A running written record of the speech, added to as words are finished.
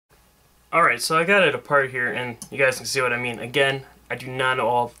Alright, so I got it apart here, and you guys can see what I mean. Again, I do not know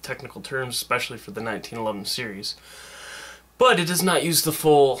all the technical terms, especially for the 1911 series. But it does not use the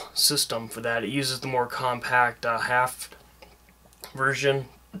full system for that. It uses the more compact half version.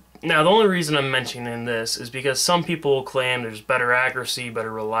 Now, the only reason I'm mentioning this is because some people claim there's better accuracy,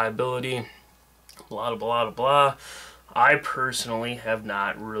 better reliability, blah, blah, blah, blah. I personally have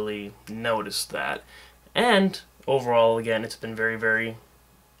not really noticed that. And overall, again, it's been very, very,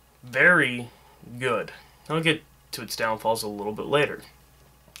 very good. I'll get to its downfalls a little bit later.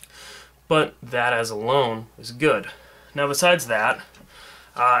 But that as alone is good. Now, besides that,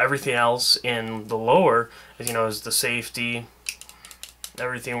 everything else in the lower, as you know, is the safety.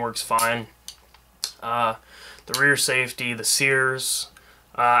 Everything works fine. The rear safety, the sears.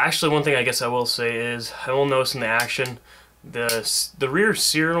 Actually, one thing I guess I will say is I will notice in the action, the rear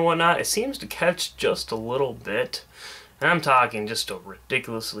sear and whatnot, it seems to catch just a little bit. And I'm talking just a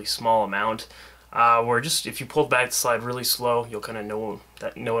ridiculously small amount. Where just if you pull back the slide really slow, you'll kind of know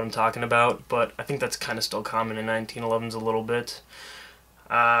what I'm talking about. But I think that's kind of still common in 1911s a little bit.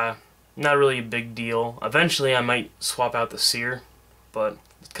 Not really a big deal. Eventually, I might swap out the sear, but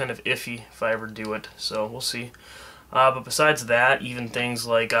it's kind of iffy if I ever do it. So we'll see. But besides that, even things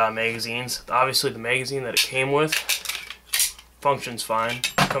like magazines. Obviously, the magazine that it came with functions fine.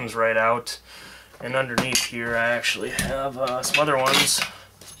 It comes right out. And underneath here, I actually have some other ones.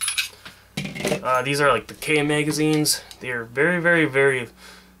 These are like the K magazines. They are very, very, very,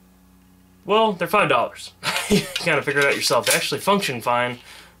 well, they're $5. You kind of figure it out yourself. They actually function fine,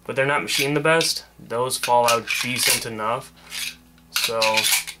 but they're not machined the best. Those fall out decent enough. So,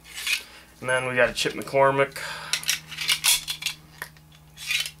 and then we got a Chip McCormick.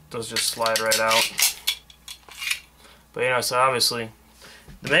 Those just slide right out. But you know, so obviously,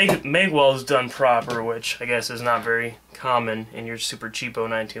 the mag well is done proper, which I guess is not very common in your super cheapo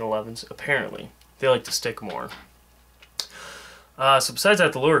 1911s, apparently. They like to stick more. So besides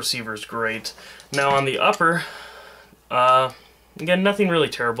that, the lower receiver is great. Now on the upper, again, nothing really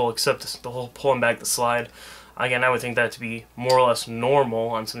terrible except the whole pulling back the slide. Again, I would think that to be more or less normal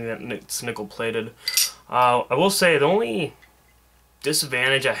on something that's nickel-plated. I will say the only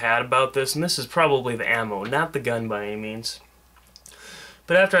disadvantage I had about this, and this is probably the ammo, not the gun by any means,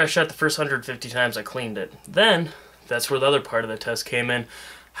 but after I shot the first 150 times, I cleaned it. Then, that's where the other part of the test came in.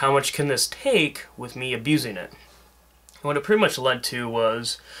 How much can this take with me abusing it? And what it pretty much led to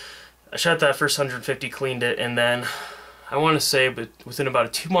was, I shot that first 150, cleaned it, and then, I want to say, but within about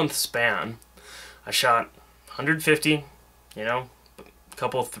a 2-month span, I shot 150, you know, a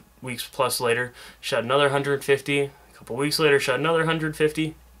couple of weeks plus later, shot another 150, a couple weeks later, shot another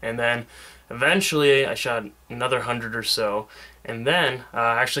 150, and then eventually I shot another 100 or so. And then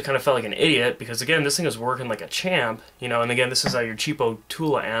I actually kind of felt like an idiot because, again, this thing was working like a champ, you know, and again, this is your cheapo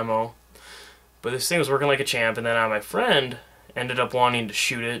Tula ammo. But this thing was working like a champ, and then my friend ended up wanting to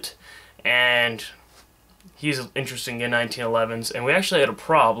shoot it, and he's interested in 1911s, and we actually had a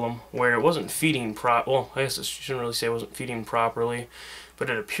problem where it wasn't feeding well, I guess I shouldn't really say it wasn't feeding properly, but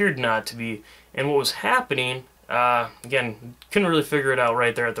it appeared not to be. And what was happening, again, couldn't really figure it out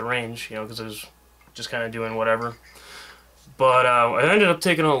right there at the range, you know, because it was just kind of doing whatever. But I ended up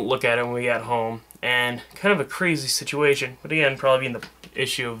taking a look at it when we got home, and kind of a crazy situation, but again, probably being the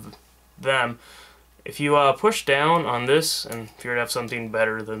issue of them. If you push down on this, and if you were to have something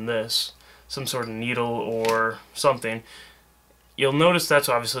better than this, some sort of needle or something, you'll notice that's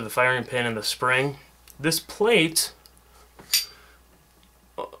obviously the firing pin and the spring. This plate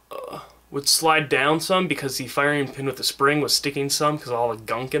would slide down some because the firing pin with the spring was sticking some because of all the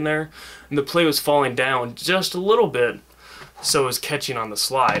gunk in there, and the plate was falling down just a little bit, so it was catching on the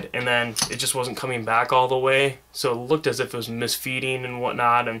slide, and then it just wasn't coming back all the way, so it looked as if it was misfeeding and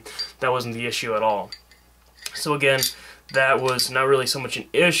whatnot, and that wasn't the issue at all. So again, that was not really so much an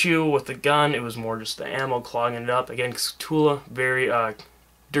issue with the gun, it was more just the ammo clogging it up. Again, Tula, very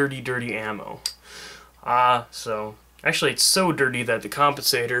dirty ammo. So actually it's so dirty that the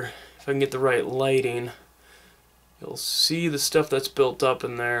compensator, if I can get the right lighting, you'll see the stuff that's built up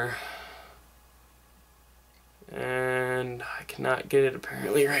in there. And I cannot get it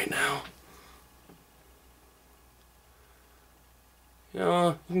apparently right now. You know,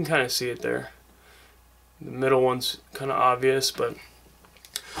 you can kind of see it there. The middle one's kind of obvious, but...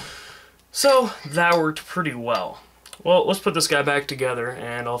 So, that worked pretty well. Well, let's put this guy back together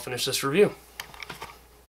and I'll finish this review.